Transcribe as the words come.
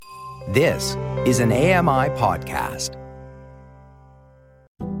This is an AMI podcast.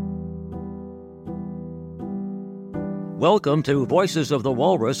 Welcome to Voices of the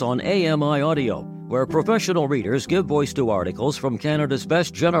Walrus on AMI Audio, where professional readers give voice to articles from Canada's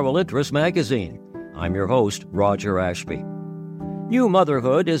best general interest magazine. I'm your host, Roger Ashby. New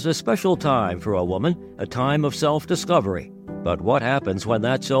motherhood is a special time for a woman, a time of self-discovery. But what happens when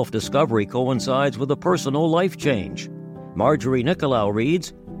that self-discovery coincides with a personal life change? Marjorie Nicolau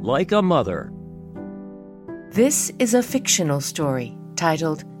reads, Like a Mother. This is a fictional story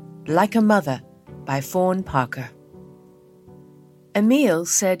titled Like a Mother by Fawn Parker. Emile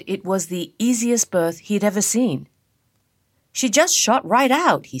said it was the easiest birth he'd ever seen. "She just shot right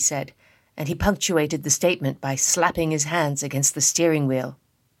out," he said, and he punctuated the statement by slapping his hands against the steering wheel.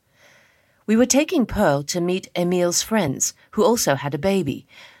 We were taking Pearl to meet Emile's friends, who also had a baby,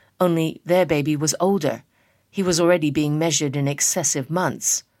 only their baby was older. He was already being measured in excessive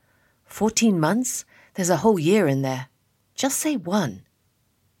months. 14 months? There's a whole year in there. Just say 1.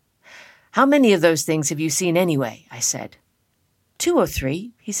 "How many of those things have you seen anyway?" I said. 2 or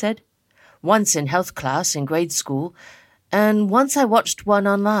 3, he said. "Once in health class in grade school, and once I watched one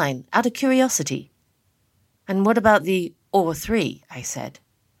online, out of curiosity." "And what about the or 3, I said.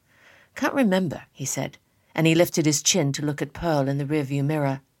 "Can't remember," he said, and he lifted his chin to look at Pearl in the rearview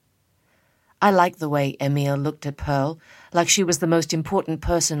mirror. I liked the way Emile looked at Pearl, like she was the most important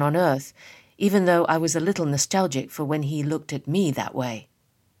person on earth, even though I was a little nostalgic for when he looked at me that way.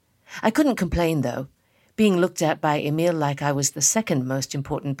 I couldn't complain, though. Being looked at by Emile like I was the second most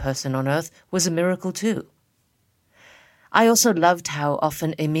important person on earth was a miracle, too. I also loved how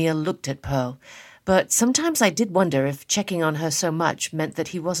often Emile looked at Pearl, but sometimes I did wonder if checking on her so much meant that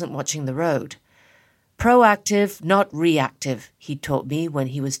he wasn't watching the road. Proactive, not reactive, he taught me when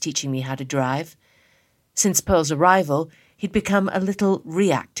he was teaching me how to drive. Since Pearl's arrival, he'd become a little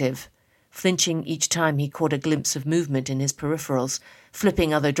reactive, flinching each time he caught a glimpse of movement in his peripherals,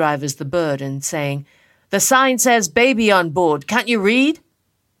 flipping other drivers the bird and saying, "The sign says baby on board, can't you read?"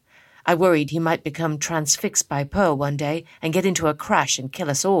 I worried he might become transfixed by Pearl one day and get into a crash and kill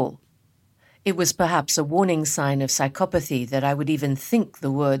us all. It was perhaps a warning sign of psychopathy that I would even think the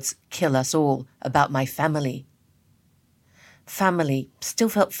words "kill us all" about my family. Family still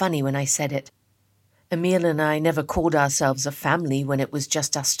felt funny when I said it. Emile and I never called ourselves a family when it was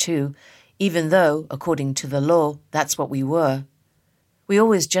just us two, even though, according to the law, that's what we were. We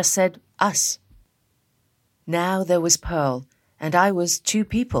always just said us. Now there was Pearl, and I was 2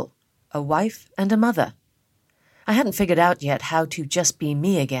 people, a wife and a mother. I hadn't figured out yet how to just be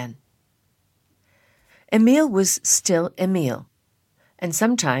me again. Emile was still Emile, and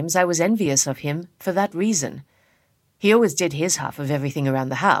sometimes I was envious of him for that reason. He always did his half of everything around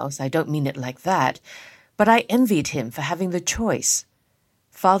the house, I don't mean it like that, but I envied him for having the choice.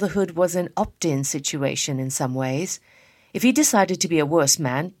 Fatherhood was an opt-in situation in some ways. If he decided to be a worse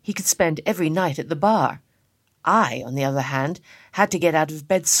man, he could spend every night at the bar. I, on the other hand, had to get out of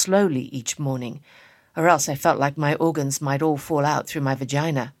bed slowly each morning, or else I felt like my organs might all fall out through my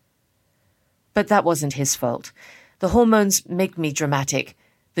vagina. But that wasn't his fault. The hormones make me dramatic.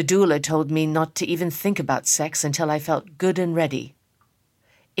 The doula told me not to even think about sex until I felt good and ready.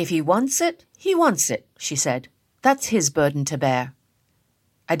 "If he wants it, he wants it," she said. "That's his burden to bear."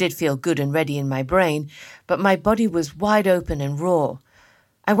 I did feel good and ready in my brain, but my body was wide open and raw.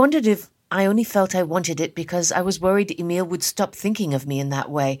 I wondered if I only felt I wanted it because I was worried Emile would stop thinking of me in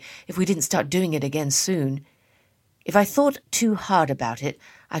that way if we didn't start doing it again soon. If I thought too hard about it,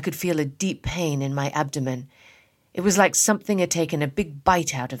 I could feel a deep pain in my abdomen. It was like something had taken a big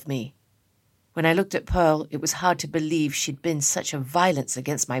bite out of me. When I looked at Pearl, it was hard to believe she'd been such a violence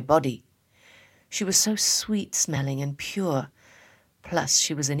against my body. She was so sweet-smelling and pure. Plus,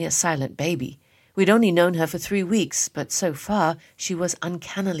 she was a near-silent baby. We'd only known her for 3 weeks, but so far she was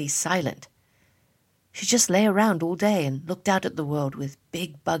uncannily silent. She just lay around all day and looked out at the world with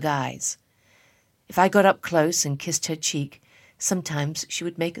big bug eyes. If I got up close and kissed her cheek, sometimes she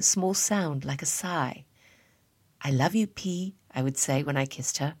would make a small sound like a sigh. "I love you, P," I would say when I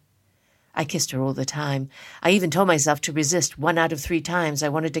kissed her. I kissed her all the time. I even told myself to resist 1 out of 3 times I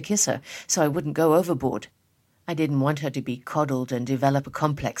wanted to kiss her, so I wouldn't go overboard. I didn't want her to be coddled and develop a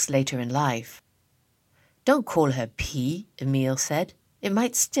complex later in life. "Don't call her P," Emile said. "It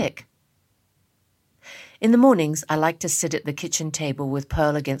might stick." In the mornings, I liked to sit at the kitchen table with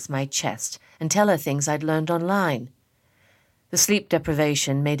Pearl against my chest and tell her things I'd learned online. The sleep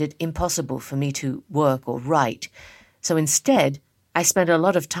deprivation made it impossible for me to work or write, so instead, I spent a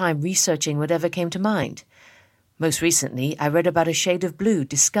lot of time researching whatever came to mind. Most recently, I read about a shade of blue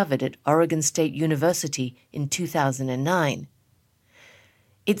discovered at Oregon State University in 2009.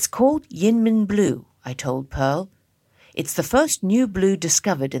 It's called Yinmen blue, I told Pearl. It's the first new blue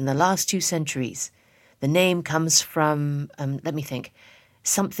discovered in the last 2 centuries. The name comes from,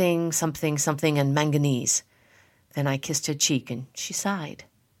 something, and manganese. Then I kissed her cheek and she sighed.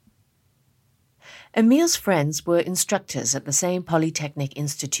 Emil's friends were instructors at the same Polytechnic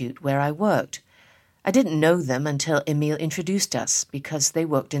Institute where I worked. I didn't know them until Emil introduced us because they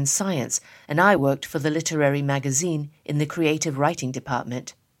worked in science and I worked for the literary magazine in the creative writing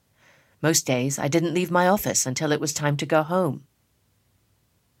department. Most days I didn't leave my office until it was time to go home.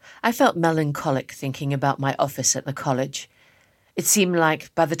 I felt melancholic thinking about my office at the college. It seemed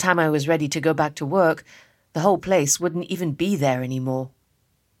like by the time I was ready to go back to work, the whole place wouldn't even be there anymore.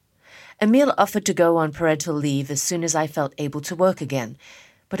 Emil offered to go on parental leave as soon as I felt able to work again,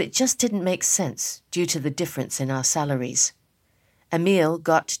 but it just didn't make sense due to the difference in our salaries. Emil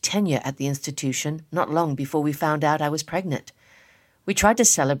got tenure at the institution not long before we found out I was pregnant. We tried to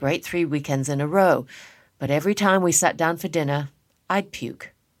celebrate 3 weekends in a row, but every time we sat down for dinner, I'd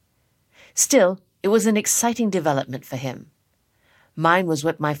puke. Still, it was an exciting development for him. Mine was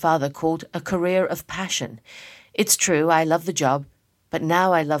what my father called a career of passion. It's true, I love the job, but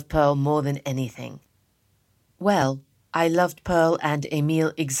now I love Pearl more than anything. Well, I loved Pearl and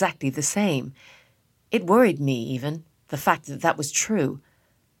Emil exactly the same. It worried me, even, the fact that that was true.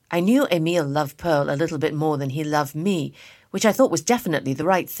 I knew Emil loved Pearl a little bit more than he loved me, which I thought was definitely the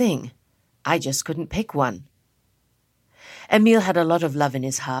right thing. I just couldn't pick one. Emil had a lot of love in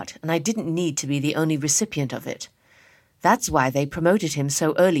his heart, and I didn't need to be the only recipient of it. That's why they promoted him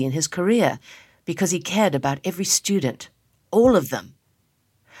so early in his career, because he cared about every student, all of them.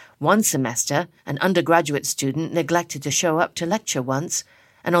 One semester, an undergraduate student neglected to show up to lecture once,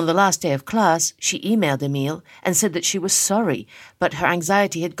 and on the last day of class, she emailed Emil and said that she was sorry, but her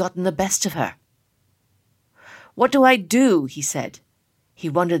anxiety had gotten the best of her. "What do I do?" he said. He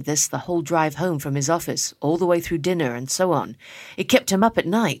wondered this the whole drive home from his office, all the way through dinner and so on. It kept him up at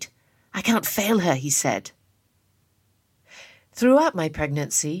night. "I can't fail her," he said. Throughout my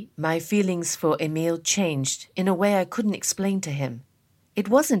pregnancy, my feelings for Emil changed in a way I couldn't explain to him. It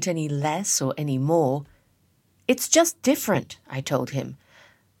wasn't any less or any more. "It's just different," I told him.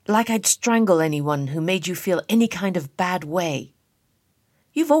 "Like I'd strangle anyone who made you feel any kind of bad way."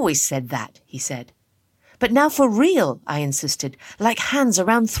 "You've always said that," he said. "But now for real," I insisted, "like hands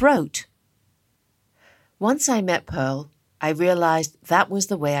around throat." Once I met Pearl, I realized that was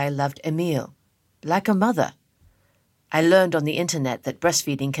the way I loved Emil, like a mother. I learned on the internet that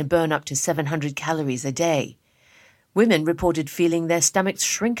breastfeeding can burn up to 700 calories a day. Women reported feeling their stomachs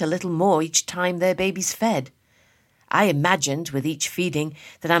shrink a little more each time their baby's fed. I imagined, with each feeding,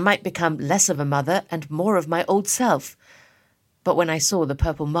 that I might become less of a mother and more of my old self. But when I saw the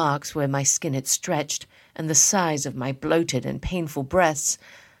purple marks where my skin had stretched, and the size of my bloated and painful breasts,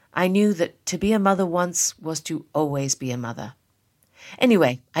 I knew that to be a mother once was to always be a mother.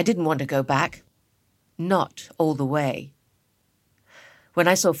 Anyway, I didn't want to go back. Not all the way. When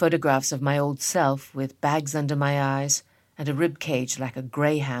I saw photographs of my old self with bags under my eyes and a rib cage like a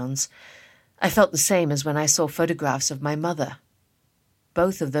greyhound's, I felt the same as when I saw photographs of my mother.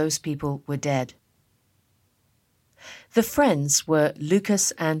 Both of those people were dead. The friends were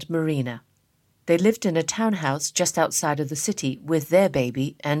Lucas and Marina. They lived in a townhouse just outside of the city with their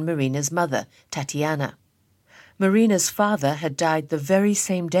baby and Marina's mother, Tatiana. Marina's father had died the very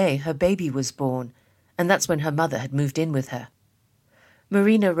same day her baby was born, and that's when her mother had moved in with her.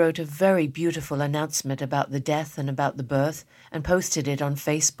 Marina wrote a very beautiful announcement about the death and about the birth and posted it on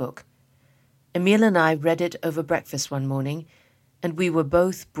Facebook. Emil and I read it over breakfast one morning, and we were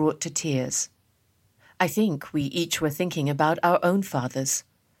both brought to tears. I think we each were thinking about our own fathers.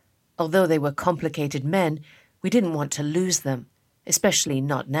 Although they were complicated men, we didn't want to lose them, especially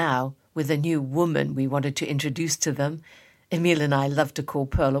not now, with a new woman we wanted to introduce to them. Emil and I love to call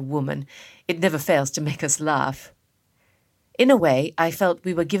Pearl a woman. It never fails to make us laugh. In a way, I felt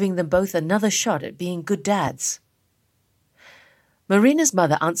we were giving them both another shot at being good dads. Marina's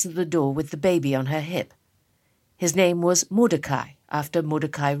mother answered the door with the baby on her hip. His name was Mordecai, after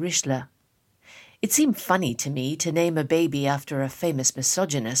Mordecai Richler. It seemed funny to me to name a baby after a famous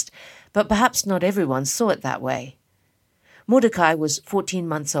misogynist, but perhaps not everyone saw it that way. Mordecai was 14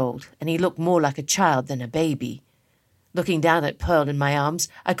 months old, and he looked more like a child than a baby. Looking down at Pearl in my arms,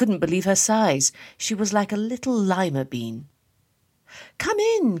 I couldn't believe her size. She was like a little lima bean. Come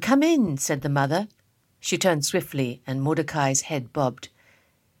in, said the mother. She turned swiftly, and Mordecai's head bobbed.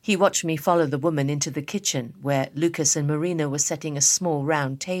 He watched me follow the woman into the kitchen, where Lucas and Marina were setting a small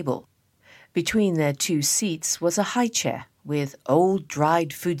round table. Between their two seats was a high chair, with old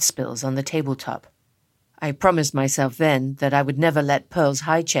dried food spills on the tabletop. I promised myself then that I would never let Pearl's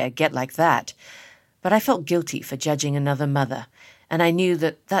high chair get like that, but I felt guilty for judging another mother, and I knew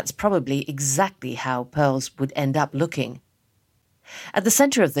that that's probably exactly how Pearl's would end up looking. At the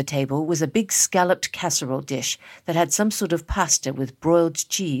center of the table was a big scalloped casserole dish that had some sort of pasta with broiled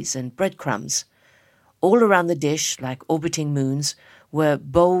cheese and breadcrumbs. All around the dish, like orbiting moons, were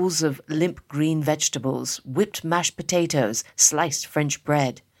bowls of limp green vegetables, whipped mashed potatoes, sliced French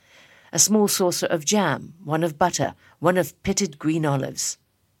bread, a small saucer of jam, one of butter, one of pitted green olives.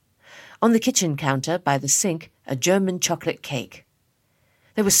 On the kitchen counter, by the sink, a German chocolate cake.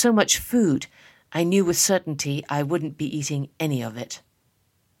 There was so much food, I knew with certainty I wouldn't be eating any of it.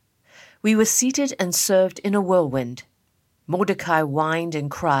 We were seated and served in a whirlwind. Mordecai whined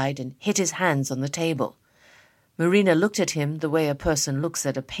and cried and hit his hands on the table. Marina looked at him the way a person looks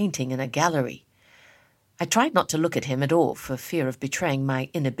at a painting in a gallery. I tried not to look at him at all for fear of betraying my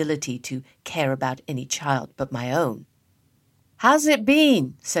inability to care about any child but my own. "How's it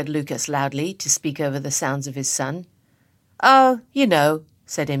been?" said Lucas loudly to speak over the sounds of his son. "Oh, you know,"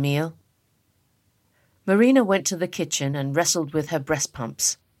 said Emile. Marina went to the kitchen and wrestled with her breast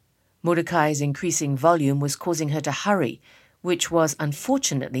pumps. Mordecai's increasing volume was causing her to hurry, which was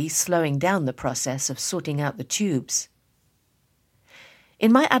unfortunately slowing down the process of sorting out the tubes.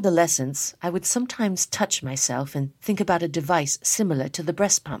 In my adolescence, I would sometimes touch myself and think about a device similar to the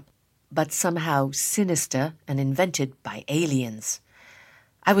breast pump, but somehow sinister and invented by aliens.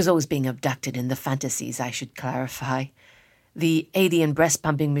 I was always being abducted in the fantasies, I should clarify. The alien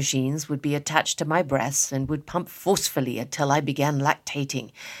breast-pumping machines would be attached to my breasts and would pump forcefully until I began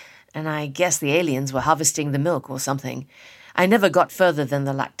lactating, and I guess the aliens were harvesting the milk or something. I never got further than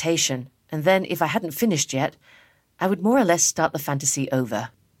the lactation, and then, if I hadn't finished yet, I would more or less start the fantasy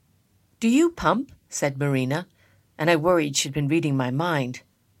over. "Do you pump?" said Marina, and I worried she'd been reading my mind.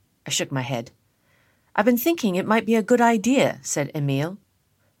 I shook my head. "I've been thinking it might be a good idea," said Emile.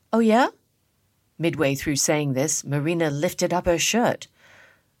 "Oh, yeah?" Midway through saying this, Marina lifted up her shirt.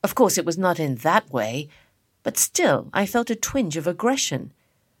 Of course, it was not in that way, but still I felt a twinge of aggression.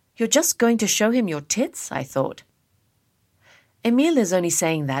 "You're just going to show him your tits?" I thought. "Emile is only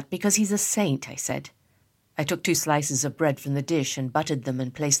saying that because he's a saint," I said. I took 2 slices of bread from the dish and buttered them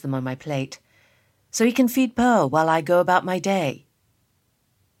and placed them on my plate. "So he can feed Pearl while I go about my day."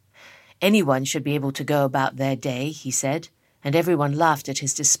 "Anyone should be able to go about their day," he said, and everyone laughed at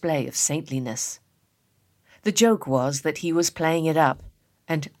his display of saintliness. The joke was that he was playing it up,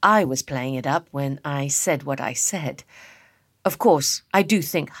 and I was playing it up when I said what I said. Of course, I do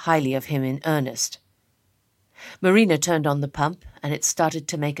think highly of him in earnest. Marina turned on the pump, and it started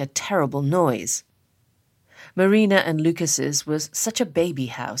to make a terrible noise. Marina and Lucas's was such a baby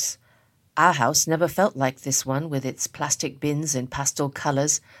house. Our house never felt like this one, with its plastic bins in pastel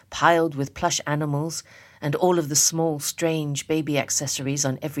colours, piled with plush animals, and all of the small, strange baby accessories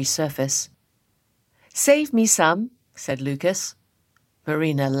on every surface. "Save me some," said Lucas.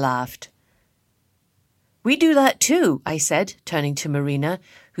 Marina laughed. "We do that too," I said, turning to Marina,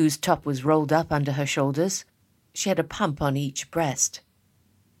 whose top was rolled up under her shoulders. She had a pump on each breast.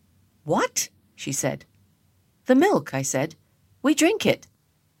 "What?" she said. "The milk," I said. "We drink it.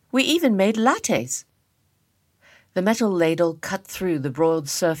 We even made lattes." The metal ladle cut through the broiled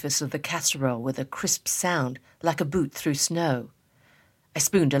surface of the casserole with a crisp sound, like a boot through snow. I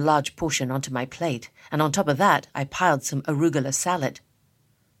spooned a large portion onto my plate, and on top of that I piled some arugula salad.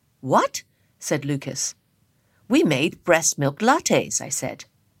 "What?" said Lucas. "We made breast milk lattes," I said.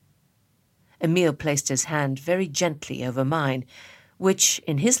 Emile placed his hand very gently over mine, which,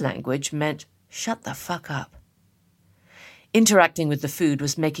 in his language, meant, "Shut the fuck up." Interacting with the food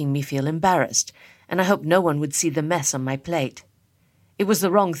was making me feel embarrassed, and I hoped no one would see the mess on my plate. It was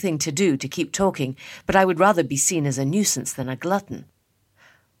the wrong thing to do, to keep talking, but I would rather be seen as a nuisance than a glutton.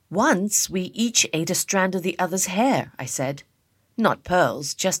 "Once we each ate a strand of the other's hair," I said. "Not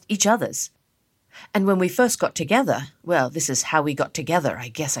Pearl's, just each other's. And when we first got together, well, this is how we got together, I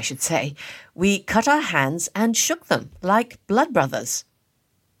guess I should say, we cut our hands and shook them, like blood brothers."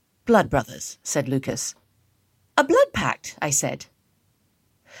 "Blood brothers," said Lucas. "A blood pact," I said.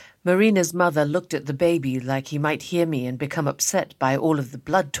 Marina's mother looked at the baby like he might hear me and become upset by all of the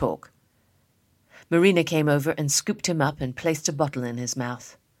blood talk. Marina came over and scooped him up and placed a bottle in his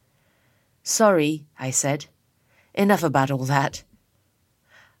mouth. "Sorry," I said. "Enough about all that."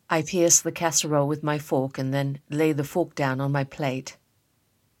 I pierced the casserole with my fork and then lay the fork down on my plate.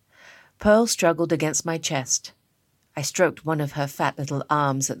 Pearl struggled against my chest. I stroked one of her fat little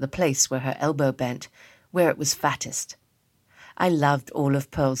arms at the place where her elbow bent, where it was fattest. I loved all of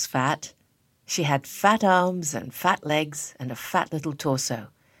Pearl's fat. She had fat arms and fat legs and a fat little torso.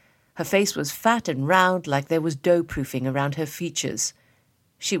 Her face was fat and round like there was dough-proofing around her features.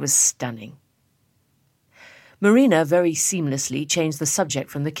 She was stunning. Marina very seamlessly changed the subject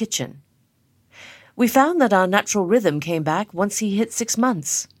from the kitchen. We found that our natural rhythm came back once he hit 6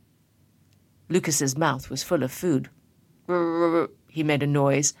 months. Lucas's mouth was full of food. He made a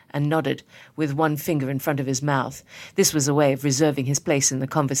noise and nodded with one finger in front of his mouth. This was a way of reserving his place in the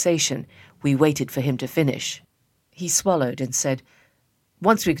conversation. We waited for him to finish. He swallowed and said,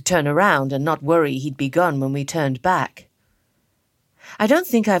 once we could turn around and not worry he'd be gone when we turned back. I don't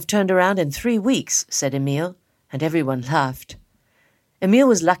think I've turned around in 3 weeks, said Emile, and everyone laughed. Emile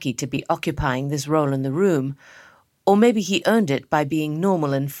was lucky to be occupying this role in the room, or maybe he earned it by being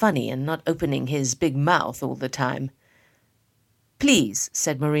normal and funny and not opening his big mouth all the time. Please,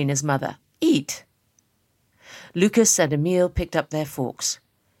 said Marina's mother, eat. Lucas and Emile picked up their forks.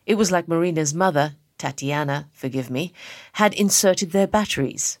 It was like Marina's mother, Tatiana, forgive me, had inserted their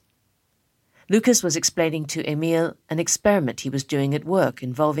batteries. Lucas was explaining to Emile an experiment he was doing at work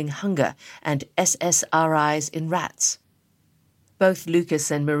involving hunger and SSRIs in rats. Both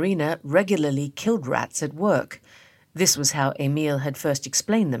Lucas and Marina regularly killed rats at work. This was how Emile had first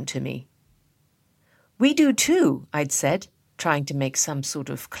explained them to me. We do too, I'd said, trying to make some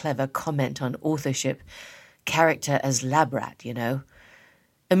sort of clever comment on authorship. Character as lab rat, you know.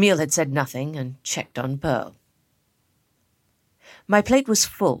 Emile had said nothing and checked on Pearl. My plate was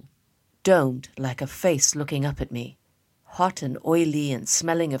full, domed like a face looking up at me, hot and oily and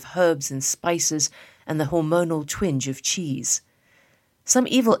smelling of herbs and spices and the hormonal twinge of cheese. Some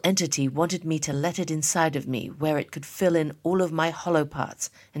evil entity wanted me to let it inside of me where it could fill in all of my hollow parts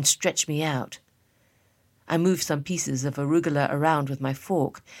and stretch me out. I moved some pieces of arugula around with my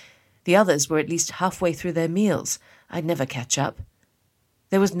fork. The others were at least halfway through their meals. I'd never catch up.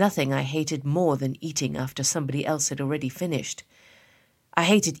 There was nothing I hated more than eating after somebody else had already finished. I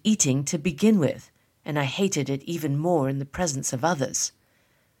hated eating to begin with, and I hated it even more in the presence of others.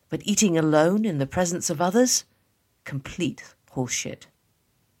 But eating alone in the presence of others? Complete horseshit.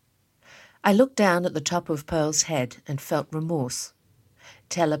 I looked down at the top of Pearl's head and felt remorse.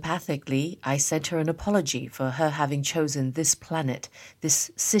 Telepathically, I sent her an apology for her having chosen this planet, this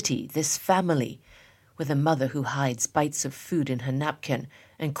city, this family, with a mother who hides bites of food in her napkin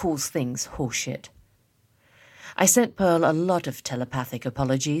and calls things horseshit. I sent Pearl a lot of telepathic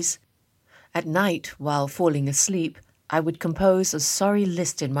apologies. At night, while falling asleep, I would compose a sorry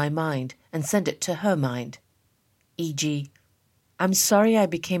list in my mind and send it to her mind. E.g., I'm sorry I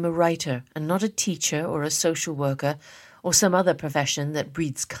became a writer and not a teacher or a social worker or some other profession that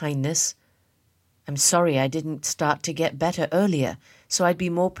breeds kindness. I'm sorry I didn't start to get better earlier so I'd be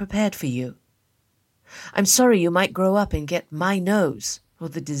more prepared for you. I'm sorry you might grow up and get my nose or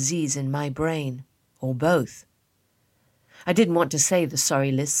the disease in my brain, or both. I didn't want to say the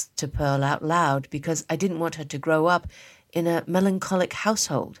sorry list to Pearl out loud because I didn't want her to grow up in a melancholic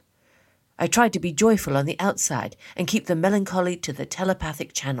household. I tried to be joyful on the outside and keep the melancholy to the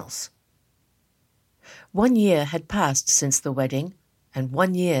telepathic channels. 1 year had passed since the wedding, and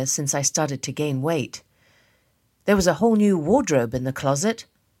 1 year since I started to gain weight. There was a whole new wardrobe in the closet,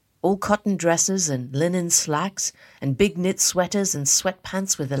 all cotton dresses and linen slacks and big knit sweaters and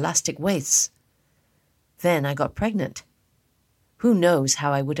sweatpants with elastic waists. Then I got pregnant. Who knows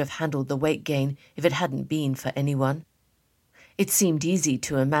how I would have handled the weight gain if it hadn't been for anyone. It seemed easy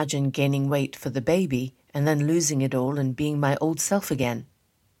to imagine gaining weight for the baby and then losing it all and being my old self again.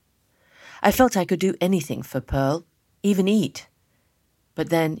 I felt I could do anything for Pearl, even eat. But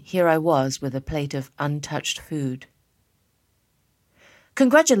then here I was with a plate of untouched food.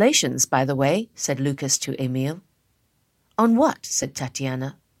 Congratulations, by the way, said Lucas to Emile. On what? Said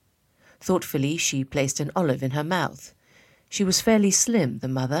Tatiana. Thoughtfully she placed an olive in her mouth. She was fairly slim, the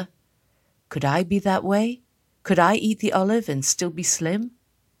mother. Could I be that way? Could I eat the olive and still be slim?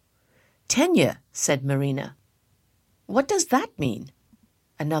 Tenure, said Marina. What does that mean?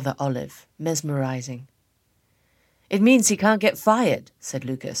 Another olive, mesmerizing. It means he can't get fired, said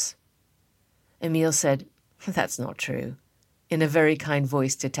Lucas. Emile said, That's not true, in a very kind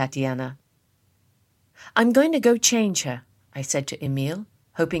voice to Tatiana. I'm going to go change her, I said to Emile,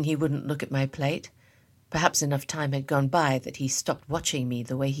 hoping he wouldn't look at my plate. Perhaps enough time had gone by that he stopped watching me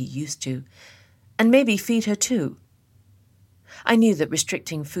the way he used to, and maybe feed her too. I knew that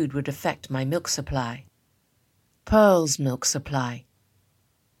restricting food would affect my milk supply. Pearl's milk supply.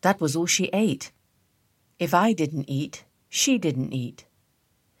 That was all she ate. If I didn't eat, she didn't eat.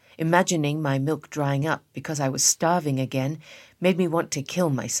 Imagining my milk drying up because I was starving again made me want to kill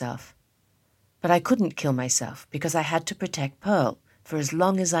myself. But I couldn't kill myself because I had to protect Pearl for as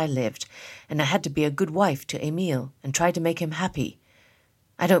long as I lived, and I had to be a good wife to Emile and try to make him happy.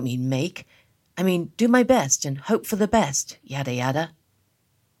 I don't mean make. I mean do my best and hope for the best, yada yada.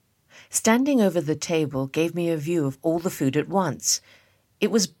 Standing over the table gave me a view of all the food at once.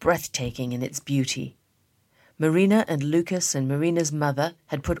 It was breathtaking in its beauty. Marina and Lucas and Marina's mother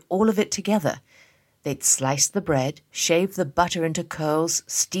had put all of it together. They'd sliced the bread, shaved the butter into curls,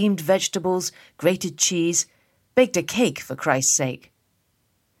 steamed vegetables, grated cheese, baked a cake, for Christ's sake.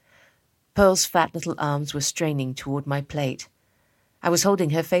 Pearl's fat little arms were straining toward my plate. I was holding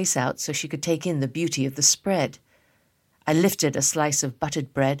her face out so she could take in the beauty of the spread. I lifted a slice of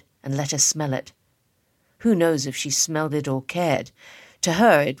buttered bread and let her smell it. Who knows if she smelled it or cared? To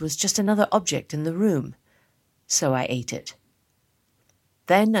her, it was just another object in the room. So I ate it.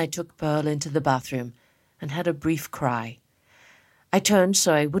 Then I took Pearl into the bathroom and had a brief cry. I turned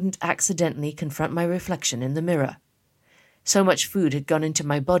so I wouldn't accidentally confront my reflection in the mirror. So much food had gone into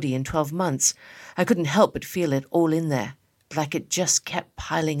my body in 12 months, I couldn't help but feel it all in there, like it just kept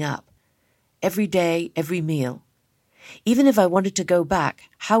piling up. Every day, every meal. Even if I wanted to go back,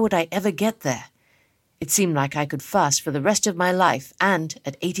 how would I ever get there? It seemed like I could fast for the rest of my life, and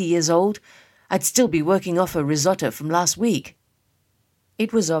at 80 years old, I'd still be working off a risotto from last week.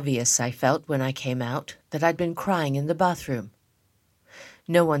 It was obvious, I felt, when I came out, that I'd been crying in the bathroom.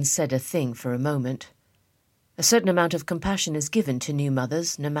 No one said a thing for a moment. A certain amount of compassion is given to new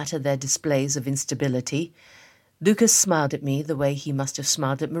mothers, no matter their displays of instability. Lucas smiled at me the way he must have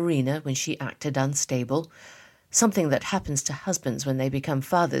smiled at Marina when she acted unstable. Something that happens to husbands when they become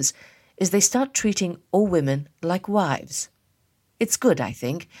fathers is they start treating all women like wives. It's good, I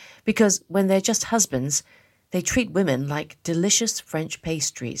think, because when they're just husbands, they treat women like delicious French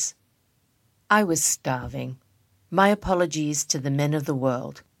pastries. I was starving. My apologies to the men of the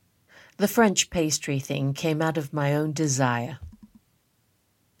world. The French pastry thing came out of my own desire.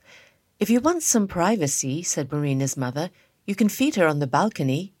 If you want some privacy, said Marina's mother, you can feed her on the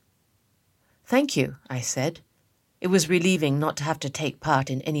balcony. Thank you, I said. It was relieving not to have to take part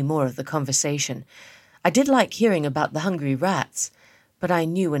in any more of the conversation. I did like hearing about the hungry rats, but I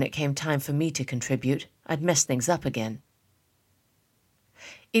knew when it came time for me to contribute, I'd mess things up again.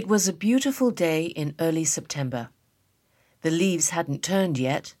 It was a beautiful day in early September. The leaves hadn't turned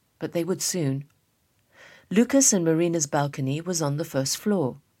yet, but they would soon. Lucas and Marina's balcony was on the first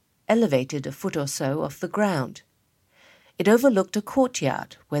floor, elevated a foot or so off the ground. It overlooked a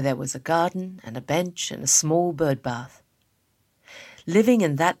courtyard where there was a garden and a bench and a small bird bath. Living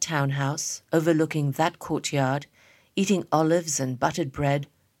in that townhouse, overlooking that courtyard, eating olives and buttered bread,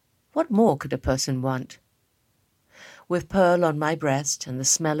 what more could a person want? With Pearl on my breast and the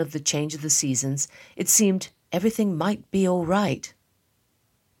smell of the change of the seasons, it seemed everything might be all right.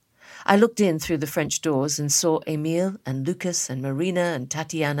 I looked in through the French doors and saw Emile and Lucas and Marina and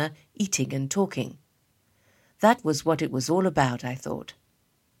Tatiana eating and talking. That was what it was all about, I thought.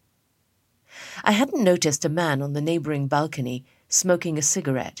 I hadn't noticed a man on the neighbouring balcony smoking a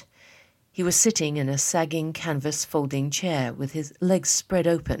cigarette. He was sitting in a sagging canvas folding chair with his legs spread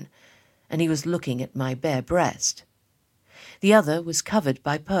open, and he was looking at my bare breast. The other was covered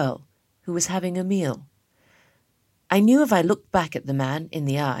by Pearl, who was having a meal. I knew if I looked back at the man in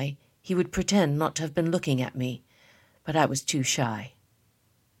the eye, he would pretend not to have been looking at me, but I was too shy.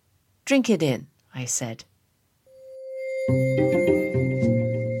 "Drink it in," I said.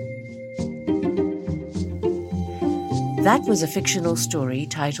 That was a fictional story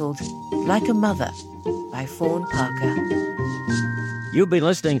titled Like a Mother by Fawn Parker. You've been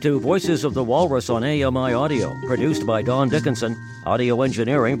listening to Voices of the Walrus on AMI Audio, produced by Don Dickinson, audio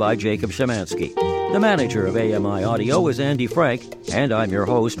engineering by Jacob Szymanski. The manager of AMI Audio is Andy Frank, and I'm your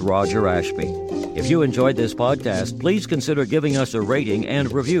host, Roger Ashby. If you enjoyed this podcast, please consider giving us a rating and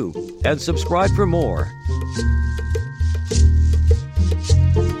review, and subscribe for more.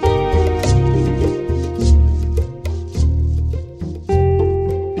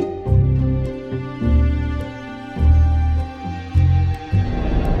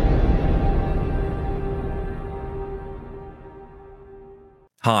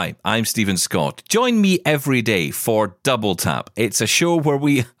 Hi, I'm Stephen Scott. Join me every day for Double Tap. It's a show where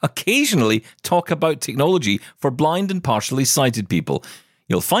we occasionally talk about technology for blind and partially sighted people.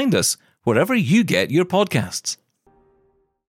 You'll find us wherever you get your podcasts.